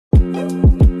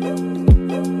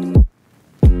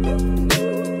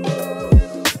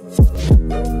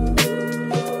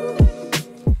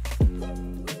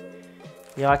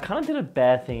Yeah, I kind of did a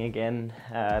bad thing again.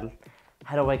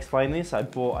 How do I explain this? I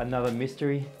bought another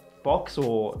mystery box,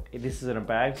 or this isn't a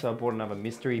bag, so I bought another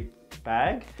mystery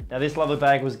bag. Now this lovely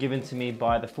bag was given to me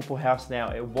by the Football House.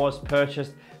 Now it was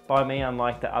purchased by me,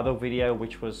 unlike the other video,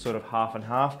 which was sort of half and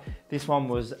half. This one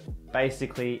was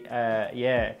basically,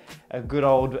 yeah, a good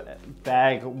old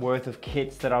bag worth of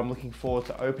kits that I'm looking forward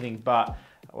to opening, but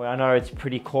well, I know it's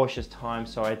pretty cautious time,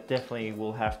 so I definitely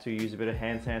will have to use a bit of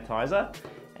hand sanitizer.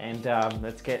 And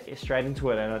let's get straight into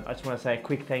it. And I just want to say a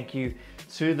quick thank you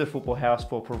to the Football House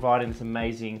for providing this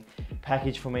amazing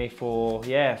package for me, for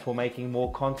making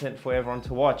more content for everyone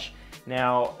to watch.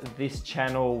 Now, this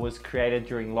channel was created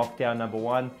during lockdown number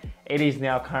 1. It is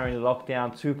now currently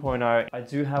lockdown 2.0. I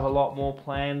do have a lot more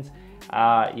plans.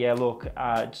 Yeah, look,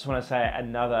 I just want to say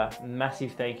another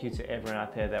massive thank you to everyone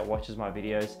out there that watches my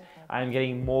videos. I am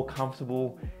getting more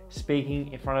comfortable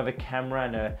speaking in front of a camera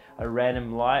and a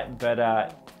random light,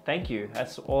 but thank you.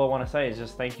 That's all I want to say, is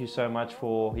just thank you so much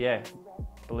for, yeah,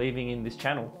 believing in this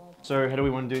channel. So how do we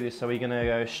want to do this? So we're gonna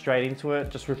go straight into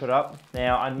it, just rip it up.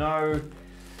 Now, I know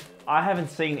I haven't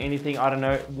seen anything, I don't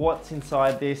know what's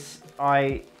inside this.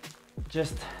 I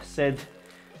just said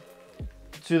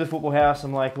to the Football House,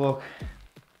 I'm like, look,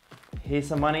 here's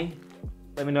some money.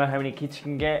 Let me know how many kits you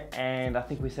can get, and I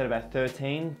think we said about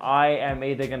 13. I am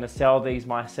either gonna sell these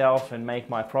myself and make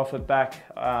my profit back,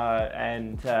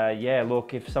 yeah,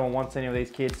 look, if someone wants any of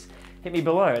these kits, hit me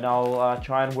below and I'll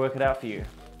try and work it out for you.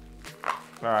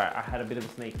 All right, I had a bit of a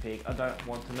sneak peek. I don't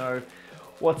want to know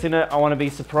what's in it. I want to be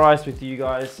surprised with you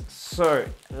guys. So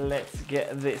let's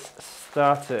get this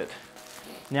started.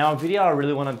 Now, a video I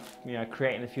really want to,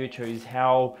 create in the future is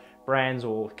how brands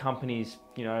or companies,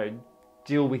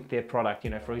 deal with their product.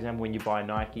 For example, when you buy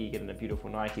Nike, you get in a beautiful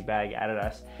Nike bag,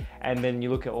 Adidas, and then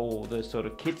you look at all the sort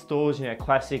of kit stores,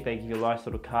 Classic, they give you a nice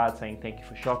little card saying thank you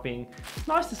for shopping. It's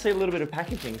nice to see a little bit of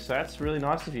packaging, so that's really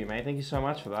nice of you, mate. Thank you so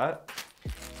much for that.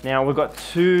 Now, we've got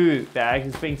 2 bags.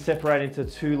 It's being separated into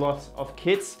 2 lots of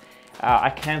kits.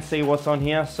 I can't see what's on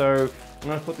here, so I'm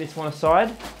gonna put this one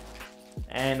aside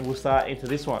and we'll start into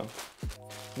this one.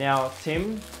 Now,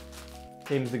 Tim's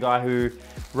the guy who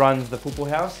runs the Football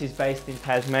House. He's based in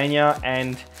Tasmania,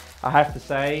 and I have to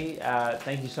say,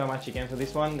 thank you so much again for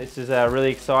this one. This is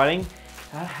really exciting.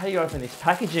 How do you open this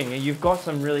packaging? You've got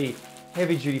some really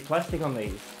heavy duty plastic on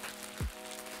these.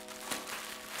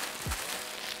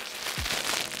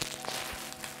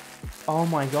 Oh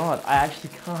my God, I actually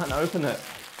can't open it.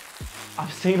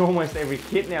 I've seen almost every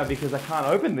kit now because I can't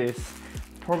open this.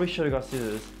 Probably should have got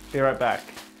scissors. Be right back.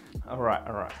 All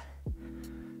right.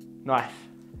 Knife.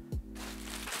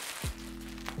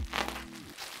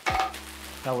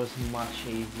 That was much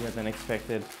easier than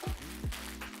expected.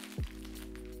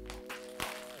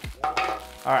 All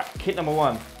right, kit number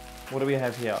 1. What do we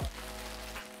have here?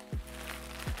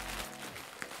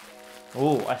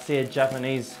 Oh, I see a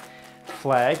Japanese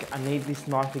flag. I need this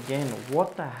knife again.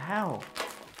 What the hell?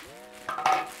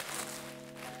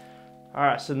 All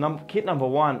right, so kit number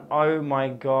 1. Oh my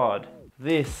God,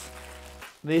 this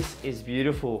is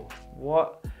beautiful.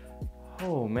 What?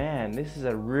 Oh man, this is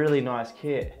a really nice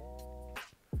kit.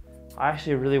 I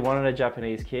actually really wanted a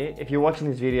Japanese kit. If you're watching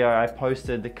this video, I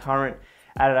posted the current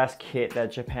Adidas kit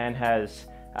that Japan has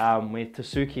with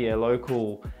Tsuki, a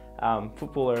local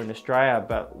footballer in Australia.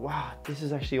 But wow, this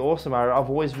is actually awesome. I've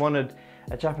always wanted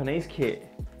a Japanese kit.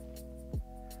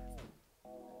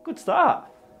 Good start.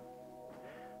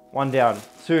 1 down,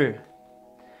 2.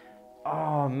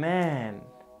 Oh man.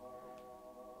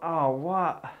 Oh,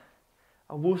 what?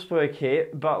 A Wolfsburg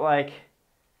kit, but like,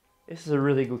 this is a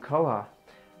really good color.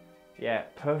 Yeah,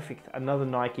 perfect. Another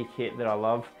Nike kit that I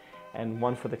love, and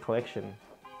one for the collection.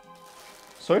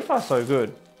 So far, so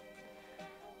good.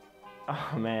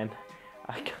 Oh man,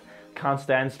 I can't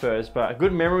stand Spurs, but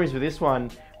good memories with this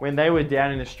one. When they were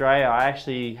down in Australia, I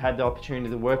actually had the opportunity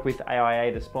to work with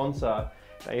AIA, the sponsor.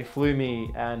 They flew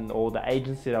me or the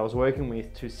agency that I was working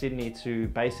with to Sydney to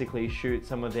basically shoot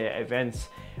some of their events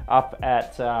up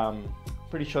at,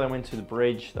 pretty sure they went to the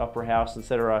Bridge, the Opera House,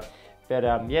 etc. But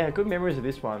yeah, good memories of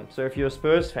this one. So if you're a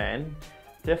Spurs fan,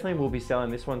 definitely will be selling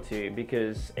this one to you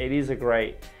because it is a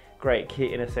great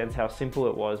kit in a sense, how simple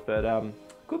it was. But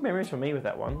good memories for me with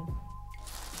that one. All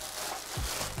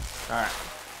right.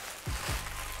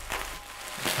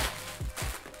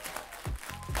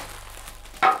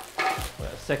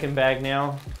 Second bag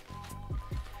now.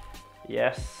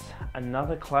 Yes,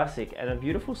 another classic and a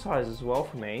beautiful size as well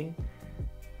for me.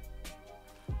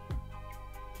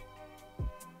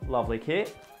 Lovely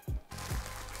kit.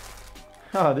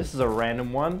 Oh, this is a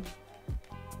random one.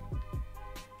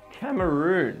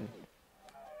 Cameroon.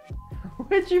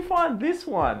 Where'd you find this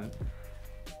one?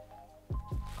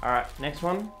 All right, next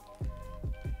one.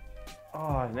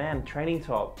 Oh man, training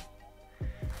top.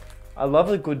 I love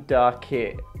a good dark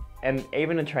kit and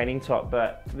even a training top,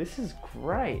 but this is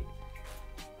great.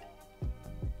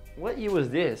 What year was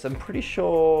this? I'm pretty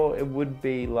sure it would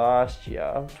be last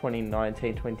year,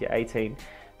 2019, 2018.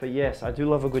 But yes, I do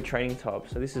love a good training top.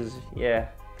 So this is, yeah,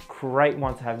 great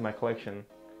one to have in my collection.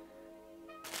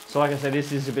 So like I said,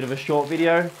 this is a bit of a short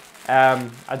video.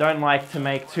 I don't like to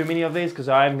make too many of these because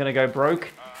I am gonna go broke.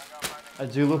 I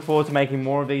do look forward to making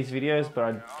more of these videos, but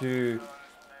I do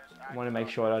want to make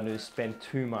sure I don't spend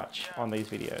too much on these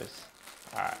videos.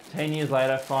 All right, 10 years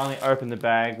later, finally opened the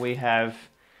bag. We have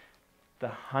the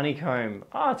honeycomb.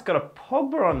 Oh, it's got a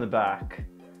Pogba on the back.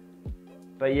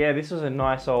 But yeah, this was a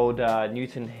nice old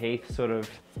Newton Heath sort of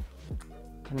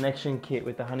connection kit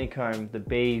with the honeycomb. The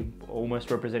B almost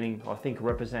representing, I think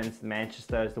represents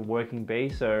Manchester as the working B.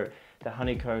 So the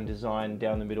honeycomb design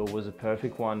down the middle was a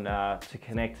perfect one to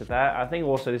connect to that. I think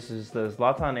also this is the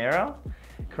Zlatan era.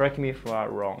 Correct me if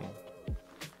I'm wrong.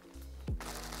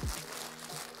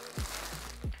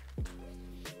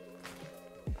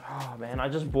 Oh man, I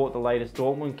just bought the latest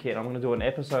Dortmund kit. I'm gonna do an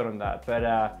episode on that.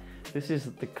 But this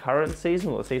is the current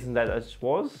season, or the season that just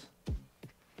was.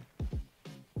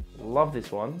 Love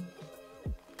this one.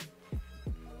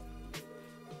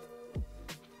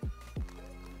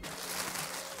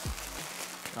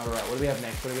 All right, what do we have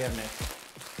next? What do we have next?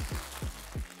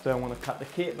 Don't want to cut the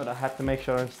kit, but I have to make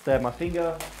sure I don't stab my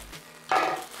finger.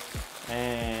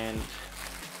 And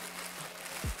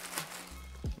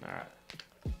all right.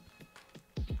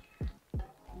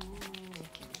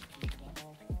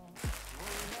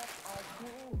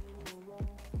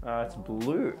 It's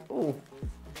blue. Oh.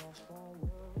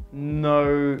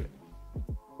 No.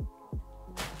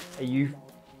 Are you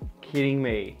kidding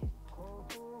me?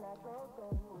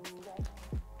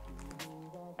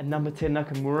 A number 10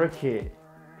 Nakamura kit.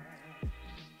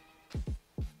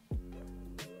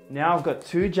 Now I've got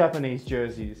two Japanese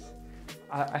jerseys.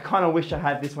 I kind of wish I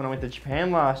had this when I went to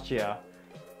Japan last year.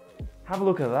 Have a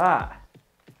look at that.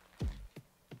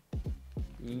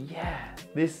 Yeah,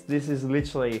 this is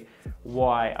literally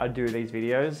why I do these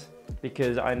videos,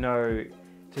 because I know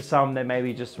to some they may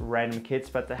be just random kits,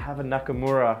 but to have a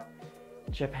Nakamura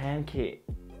Japan kit,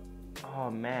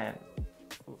 oh man,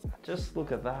 just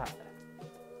look at that.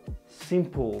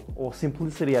 Simple, or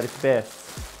simplicity at its best.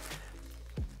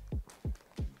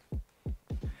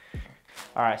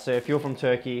 All right, so if you're from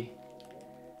Turkey,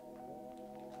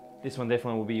 this one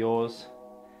definitely will be yours.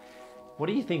 What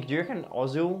do you think? Do you reckon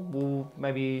Ozil will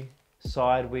maybe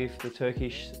side with the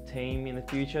Turkish team in the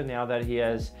future now that he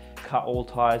has cut all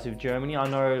ties with Germany? I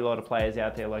know a lot of players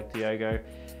out there like Diogo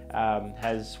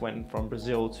has went from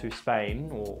Brazil to Spain,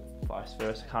 or vice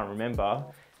versa, I can't remember.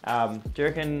 Do you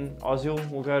reckon Ozil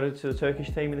will go to the Turkish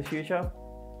team in the future?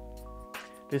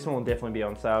 This one will definitely be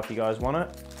on sale if you guys want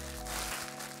it.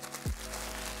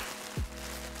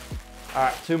 All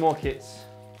right, two more kits.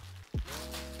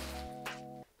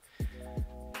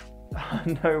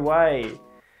 No way.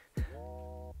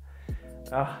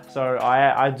 So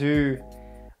I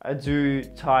do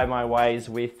tie my ways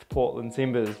with Portland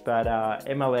Timbers, but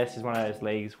MLS is one of those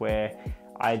leagues where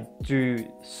I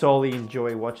do solely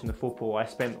enjoy watching the football. I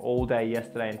spent all day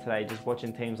yesterday and today just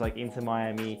watching teams like Inter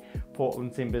Miami,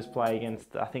 Portland Timbers play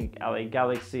against, I think, LA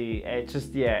Galaxy. It's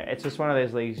just one of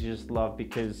those leagues you just love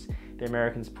because the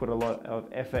Americans put a lot of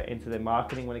effort into their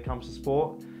marketing when it comes to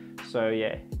sport. So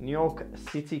yeah, New York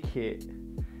City kit.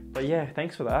 But yeah,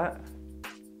 thanks for that.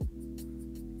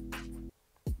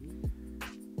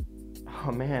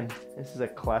 Oh man, this is a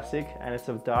classic, and it's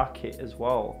a dark kit as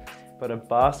well. But a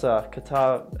Barca,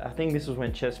 Qatar, I think this was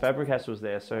when Cesc Fabregas was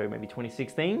there, so maybe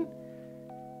 2016?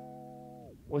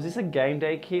 Was this a game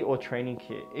day kit or training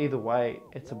kit? Either way,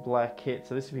 it's a black kit,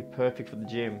 so this would be perfect for the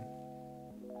gym.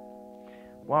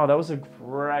 Wow, that was a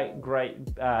great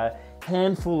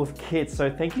handful of kits. So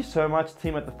thank you so much,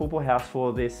 team at the Football House,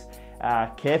 for this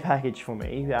care package for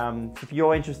me. If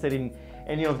you're interested in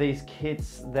any of these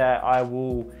kits that I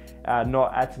will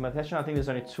not add to my collection, I think there's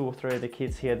only 2 or 3 of the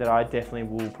kits here that I definitely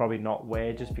will probably not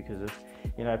wear just because of,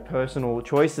 you know, personal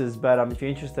choices. But if you're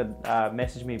interested,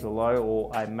 message me below,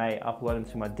 or I may upload them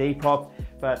to my Depop.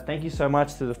 But thank you so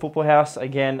much to the Football House.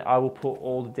 Again, I will put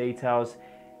all the details.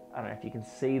 I don't know if you can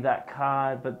see that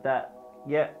card, but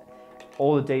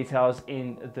all the details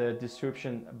in the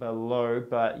description below.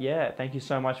 But yeah, thank you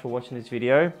so much for watching this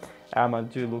video. I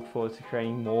do look forward to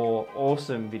creating more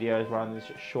awesome videos rather than this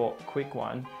short, quick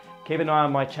one. Keep an eye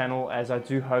on my channel, as I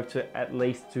do hope to at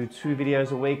least do 2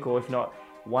 videos a week, or if not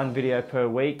 1 video per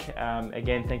week.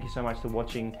 Again, thank you so much for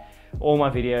watching all my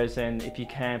videos, and if you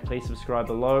can, please subscribe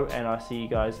below, and I'll see you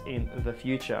guys in the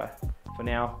future. For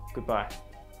now, goodbye.